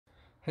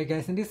Hey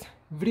guys, in this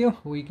video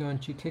we're going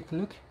to take a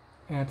look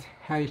at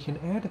how you can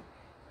add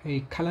a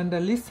calendar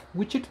list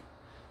widget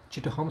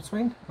to the home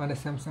screen on the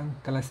Samsung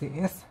Galaxy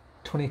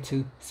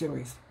S22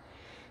 series.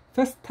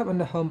 First, tap on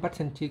the home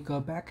button to go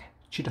back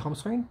to the home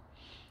screen,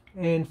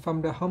 and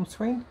from the home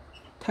screen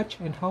touch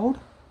and hold,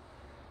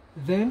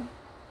 then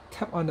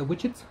tap on the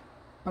widget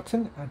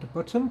button at the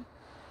bottom.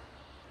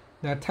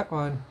 Now tap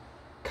on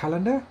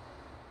calendar,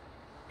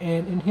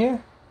 and in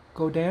here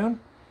go down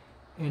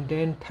and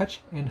then touch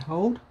and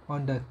hold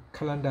on the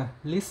calendar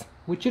list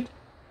widget.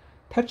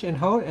 Touch and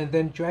hold and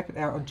then drag it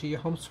out onto your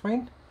home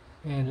screen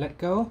and let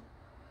go.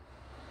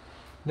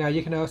 Now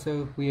you can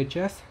also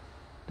readjust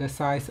the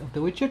size of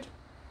the widget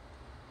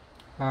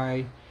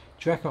by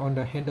dragging on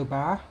the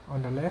handlebar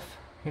on the left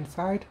hand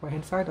side, right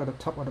hand side, or the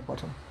top or the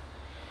bottom,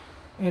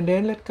 and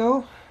then let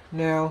go.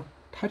 Now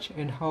touch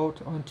and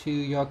hold onto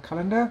your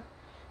calendar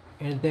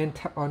and then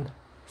tap on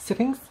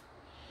settings.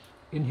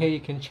 In here you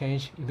can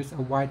change if it's a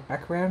white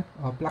background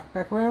or black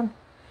background.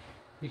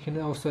 You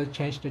can also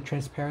change the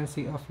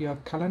transparency of your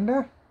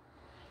calendar.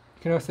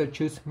 You can also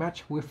choose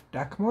match with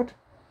dark mode.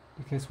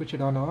 You can switch it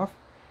on or off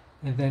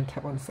and then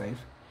tap on save.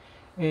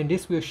 And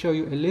this will show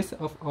you a list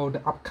of all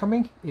the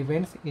upcoming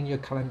events in your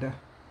calendar.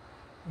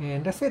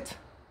 And that's it.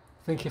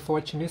 Thank you for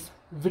watching this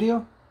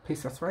video.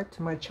 Please subscribe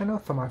to my channel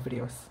for more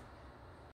videos.